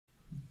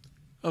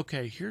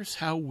Okay, here's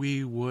how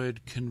we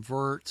would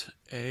convert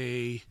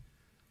a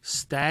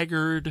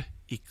staggered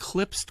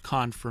eclipsed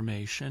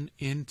conformation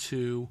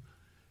into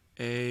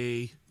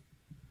a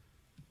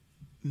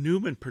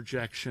Newman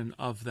projection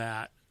of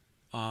that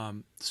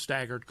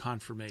staggered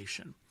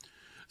conformation.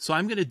 So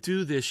I'm going to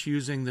do this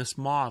using this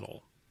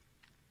model.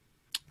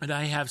 And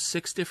I have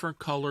 6 different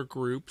color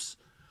groups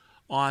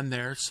on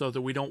there so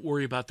that we don't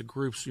worry about the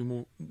groups,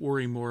 we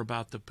worry more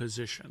about the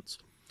positions.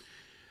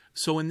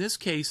 So in this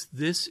case,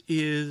 this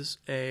is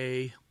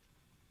a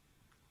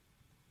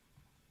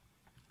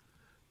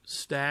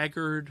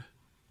staggered,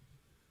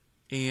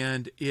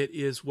 and it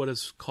is what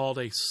is called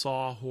a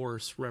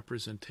sawhorse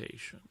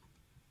representation.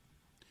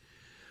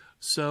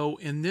 So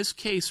in this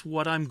case,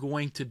 what I'm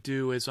going to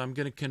do is I'm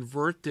going to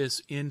convert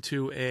this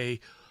into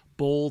a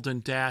bold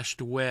and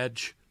dashed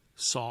wedge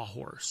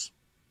sawhorse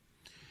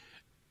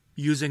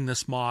using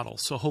this model.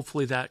 So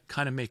hopefully that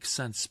kind of makes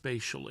sense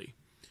spatially.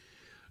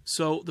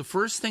 So the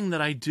first thing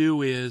that I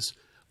do is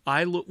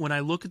when I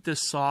look at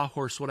this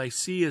sawhorse, what I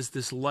see is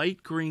this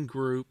light green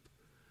group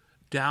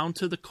down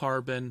to the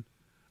carbon,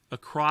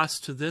 across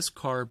to this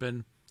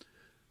carbon,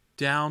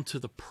 down to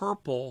the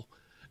purple.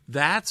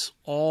 That's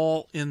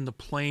all in the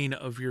plane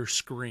of your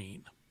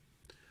screen.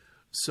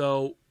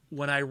 So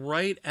when I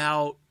write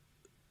out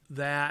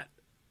that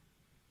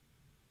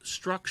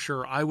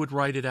structure, I would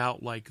write it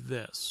out like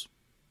this.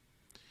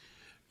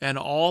 And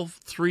all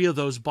 3 of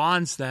those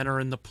bonds then are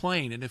in the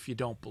plane. And if you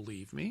don't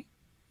believe me,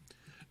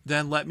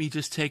 then let me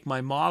just take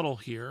my model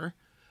here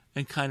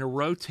and kind of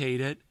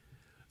rotate it.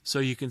 So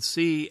you can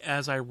see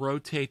as I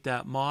rotate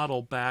that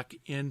model back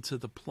into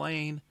the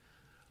plane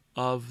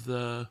of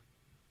the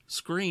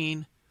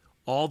screen,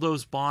 all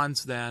those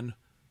bonds then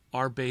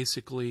are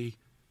basically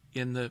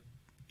in the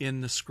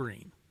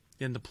screen,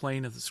 in the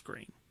plane of the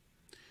screen.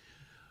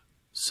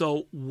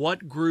 So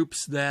what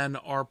groups then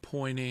are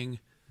pointing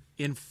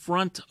in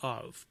front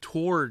of,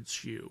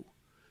 towards you,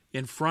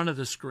 in front of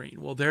the screen?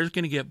 Well, they're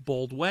going to get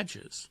bold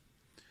wedges.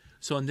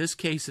 So in this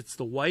case, it's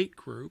the white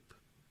group,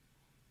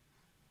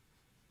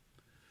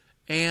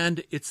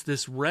 and it's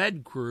this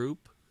red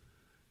group,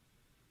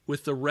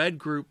 with the red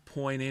group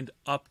pointing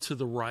up to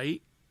the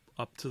right,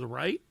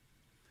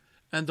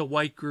 and the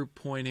white group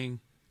pointing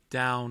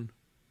down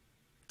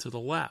to the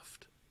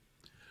left.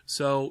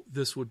 So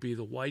this would be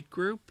the white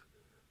group,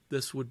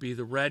 this would be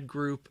the red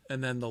group,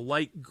 and then the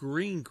light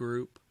green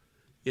group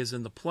is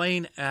in the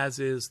plane, as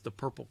is the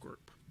purple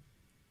group.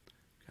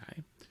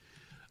 Okay,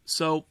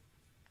 so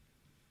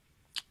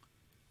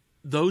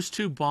those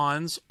 2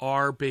 bonds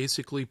are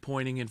basically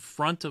pointing in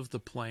front of the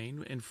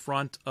plane, in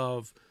front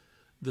of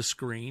the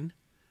screen,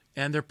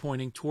 and they're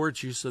pointing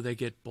towards you, so they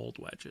get bold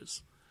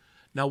wedges.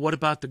 Now, what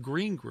about the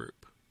green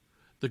group?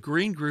 The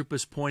green group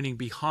is pointing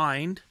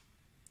behind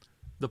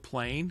the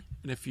plane,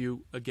 and if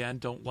you, again,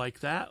 don't like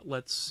that,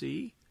 let's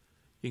see.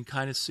 You can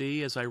kind of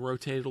see as I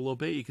rotate it a little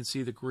bit, you can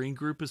see the green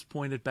group is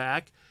pointed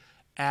back,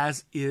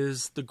 as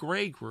is the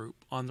gray group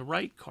on the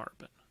right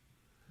carbon.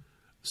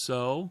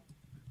 So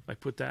if I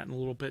put that in a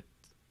little bit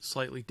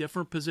slightly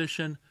different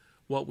position,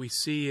 what we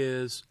see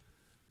is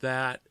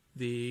that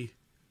the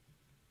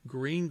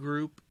green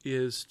group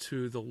is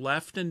to the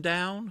left and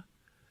down,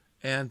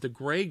 and the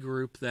gray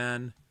group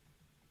then,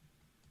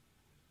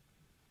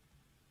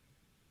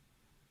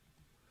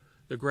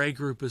 the gray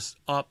group is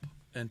up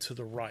and to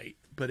the right,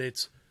 but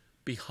it's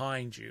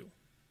behind you.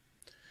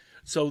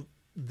 So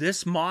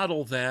this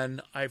model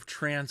then I've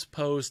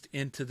transposed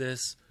into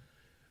this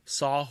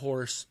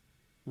sawhorse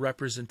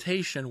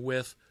representation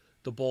with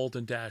the bold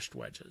and dashed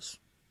wedges.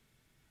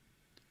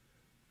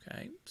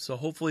 Okay, so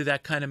hopefully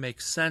that kind of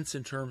makes sense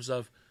in terms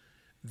of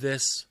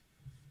this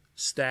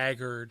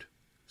staggered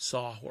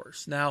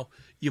sawhorse. Now,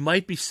 you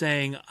might be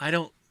saying,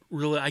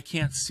 I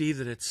can't see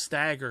that it's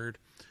staggered.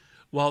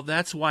 Well,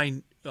 that's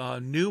why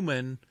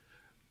Newman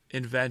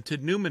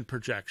invented Newman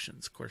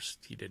projections. Of course,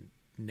 he didn't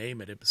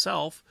name it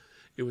himself.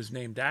 It was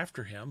named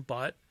after him,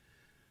 but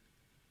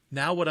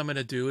now what I'm going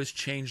to do is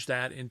change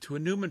that into a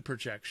Newman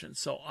projection.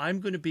 So I'm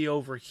going to be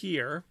over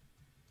here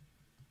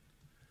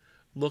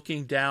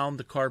looking down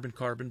the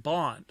carbon-carbon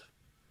bond,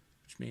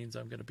 which means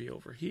I'm going to be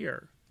over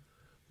here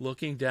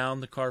looking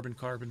down the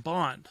carbon-carbon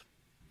bond.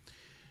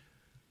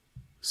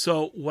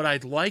 So what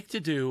I'd like to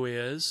do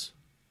is,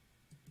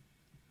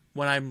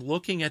 when I'm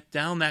looking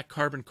down that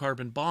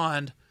carbon-carbon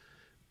bond,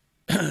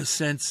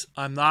 since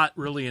I'm not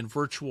really in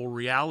virtual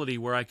reality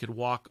where I could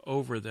walk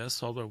over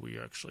this, although we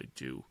actually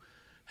do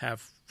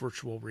have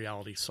virtual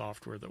reality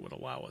software that would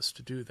allow us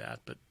to do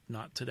that, but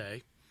not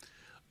today.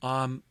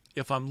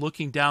 If I'm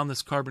looking down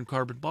this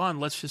carbon-carbon bond,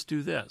 let's just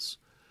do this.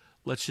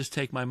 Let's just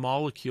take my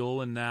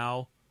molecule, and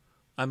now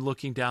I'm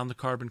looking down the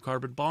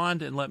carbon-carbon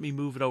bond, and let me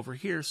move it over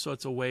here so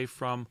it's away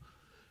from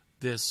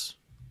this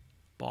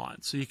bond.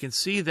 So you can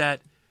see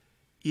that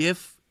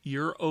if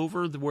you're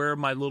over where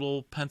my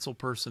little pencil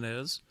person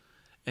is,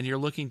 and you're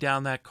looking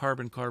down that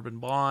carbon-carbon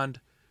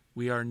bond,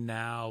 we are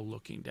now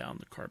looking down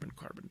the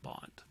carbon-carbon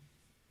bond.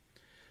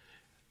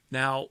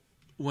 Now,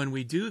 when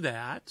we do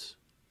that,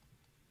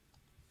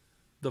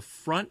 the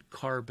front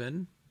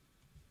carbon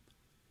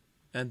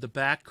and the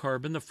back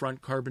carbon, the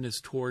front carbon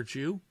is towards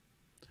you,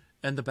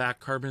 and the back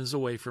carbon is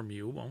away from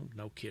you. Well,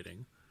 no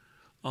kidding.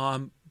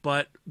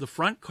 But the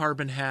front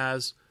carbon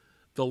has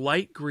the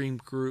light green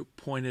group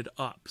pointed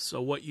up.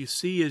 So what you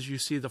see is you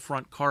see the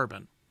front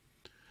carbon.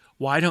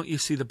 Why don't you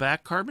see the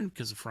back carbon?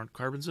 Because the front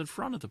carbon's in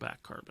front of the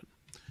back carbon.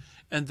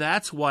 And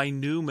that's why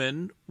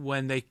Newman,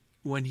 when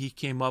he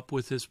came up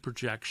with his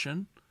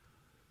projection,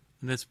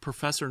 and it's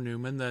Professor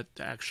Newman, that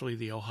actually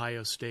the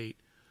Ohio State,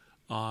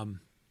 one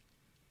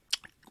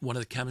of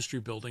the chemistry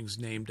buildings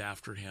named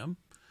after him.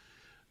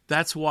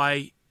 That's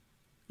why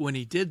when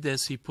he did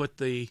this, he put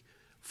the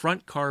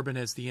front carbon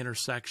as the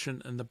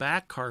intersection and the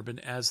back carbon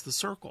as the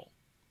circle,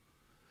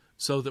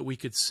 so that we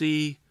could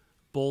see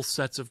both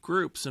sets of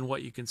groups. And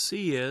what you can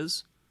see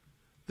is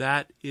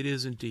that it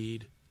is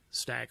indeed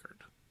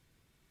staggered.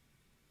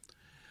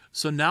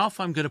 So now if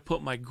I'm going to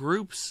put my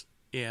groups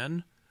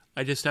in,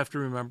 I just have to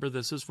remember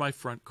this is my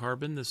front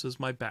carbon, this is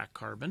my back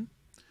carbon.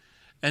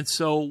 And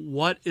so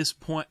what is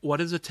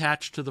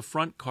attached to the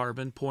front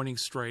carbon pointing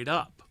straight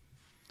up?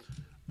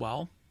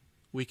 Well,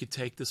 we could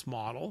take this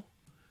model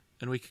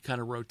and we could kind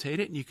of rotate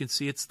it, and you can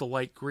see it's the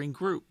light green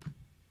group.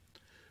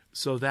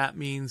 So that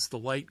means the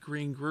light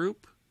green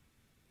group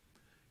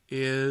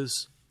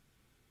is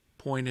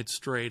pointed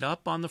straight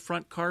up on the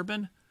front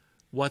carbon.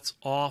 What's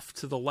off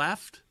to the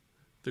left?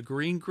 The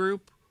green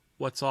group.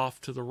 What's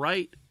off to the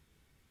right?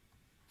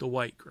 The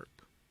white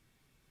group.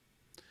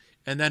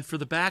 And then for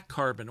the back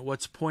carbon,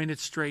 what's pointed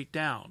straight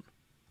down?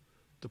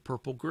 The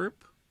purple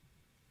group.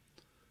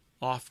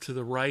 Off to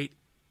the right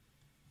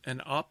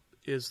and up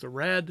is the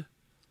red,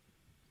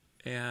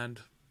 and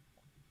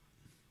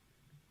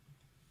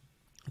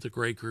the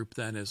gray group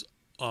then is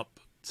up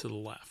to the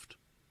left.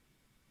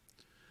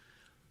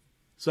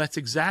 So that's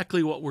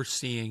exactly what we're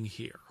seeing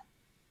here.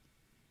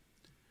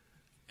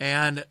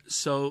 And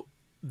so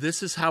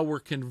this is how we're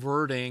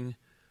converting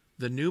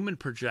the Newman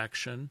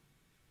projection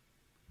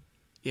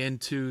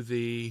into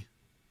the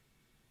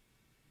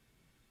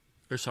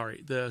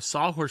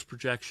Sawhorse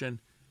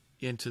projection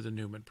into the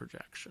Newman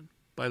projection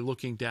by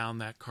looking down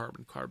that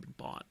carbon-carbon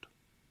bond.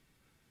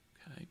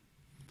 Okay.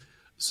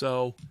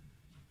 So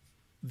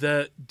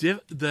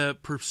the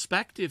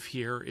perspective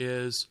here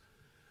is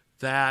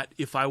that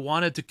if I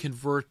wanted to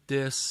convert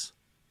this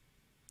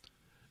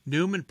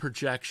Newman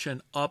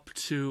projection up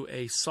to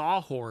a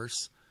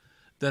Sawhorse,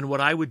 then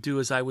what I would do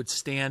is I would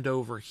stand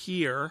over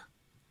here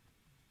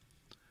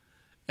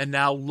and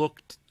now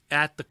look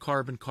at the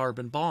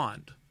carbon-carbon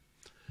bond,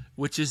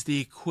 which is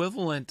the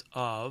equivalent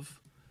of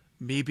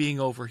me being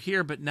over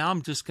here, but now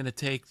I'm just going to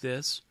take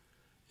this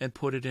and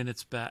put it in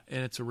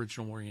its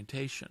original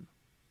orientation.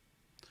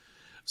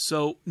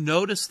 So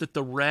notice that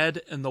the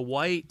red and the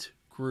white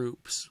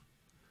groups,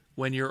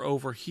 when you're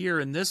over here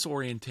in this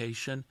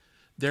orientation,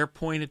 they're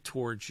pointed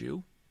towards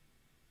you,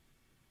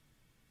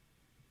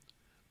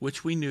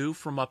 which we knew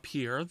from up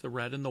here. The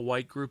red and the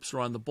white groups are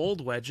on the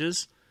bold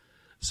wedges.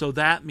 So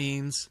that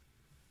means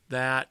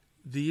that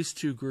these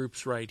two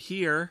groups right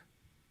here,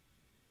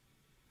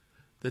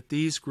 that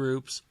these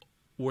groups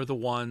were the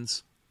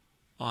ones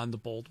on the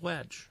bold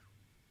wedge.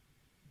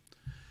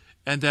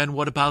 And then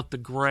what about the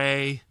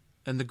gray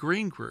and the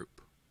green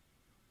group?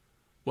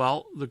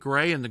 Well, the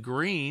gray and the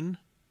green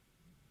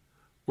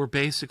were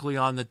basically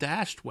on the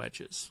dashed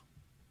wedges.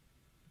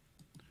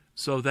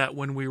 So that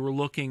when we were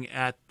looking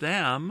at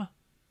them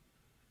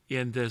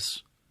in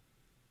this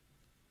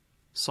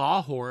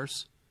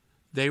Sawhorse,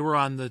 they were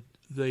on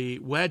the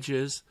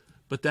wedges,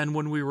 but then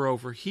when we were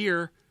over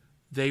here,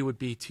 they would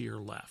be to your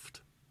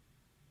left,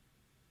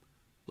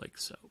 like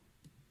so.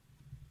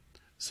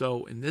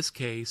 So in this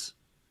case,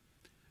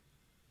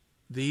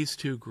 these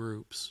two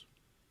groups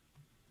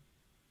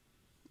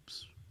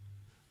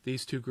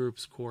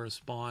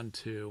correspond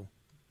to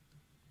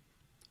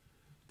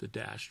the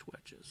dashed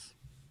wedges.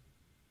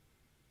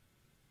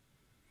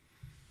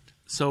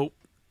 So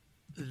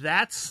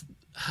that's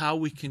how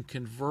we can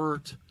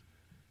convert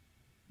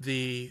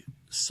the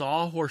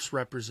Sawhorse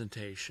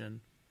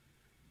representation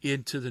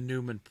into the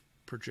Newman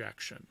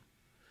projection,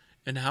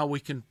 and how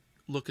we can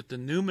look at the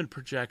Newman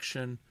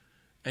projection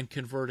and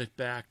convert it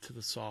back to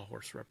the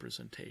Sawhorse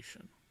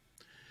representation.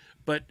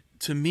 But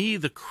to me,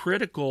 the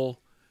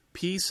critical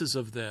pieces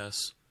of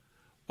this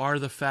are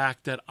the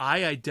fact that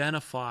I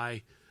identify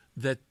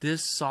that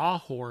this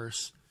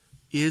Sawhorse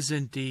is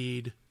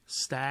indeed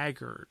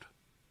staggered.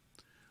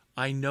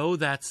 I know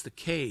that's the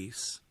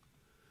case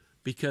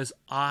because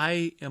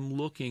I am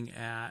looking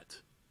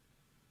at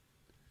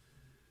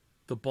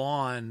the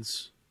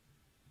bonds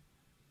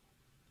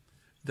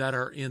that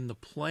are in the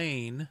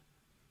plane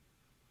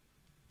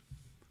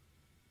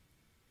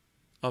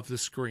of the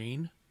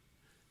screen,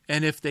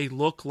 and if they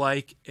look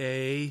like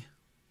a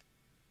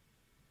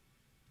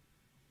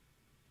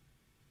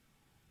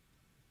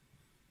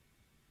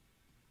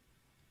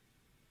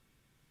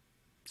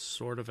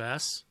sort of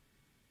S,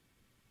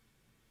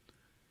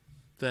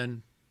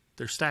 then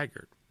they're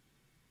staggered.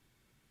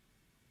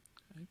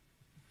 Okay.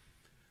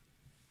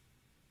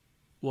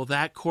 Well,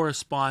 that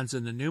corresponds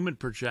in the Newman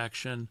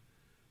projection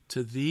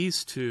to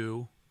these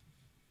two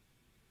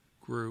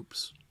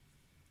groups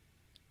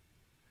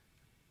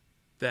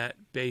that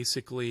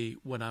basically,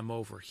 when I'm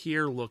over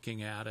here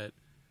looking at it,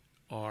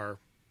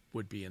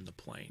 would be in the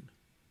plane.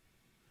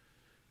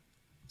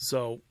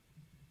 So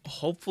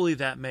hopefully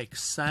that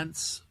makes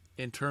sense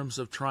in terms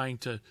of trying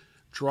to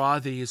draw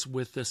these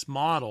with this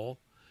model.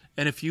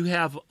 And if you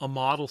have a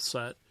model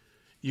set,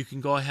 you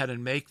can go ahead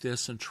and make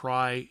this and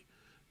try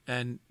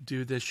and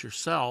do this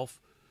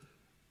yourself.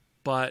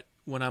 But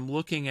when I'm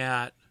looking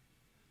at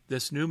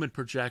this Newman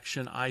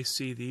projection, I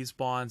see these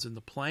bonds in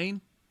the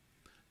plane.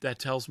 That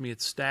tells me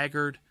it's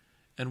staggered.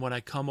 And when I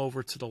come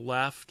over to the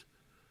left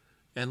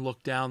and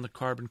look down the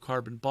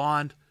carbon-carbon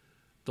bond,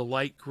 the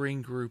light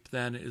green group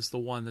then is the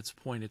one that's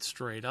pointed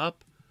straight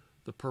up.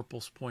 The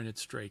purple's pointed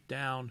straight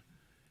down.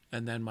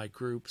 And then my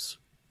groups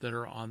that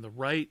are on the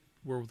right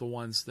were the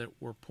ones that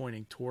were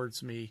pointing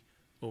towards me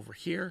over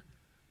here.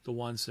 The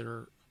ones that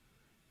are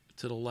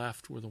to the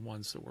left were the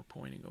ones that were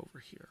pointing over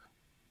here.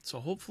 So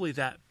hopefully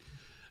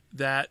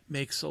that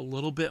makes a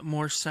little bit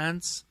more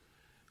sense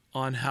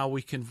on how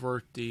we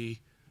convert the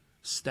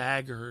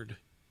staggered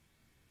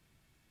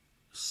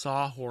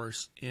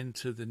sawhorse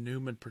into the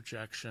Newman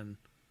projection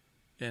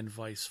and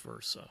vice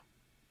versa.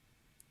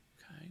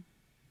 Okay.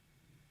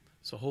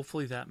 So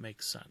hopefully that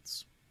makes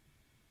sense.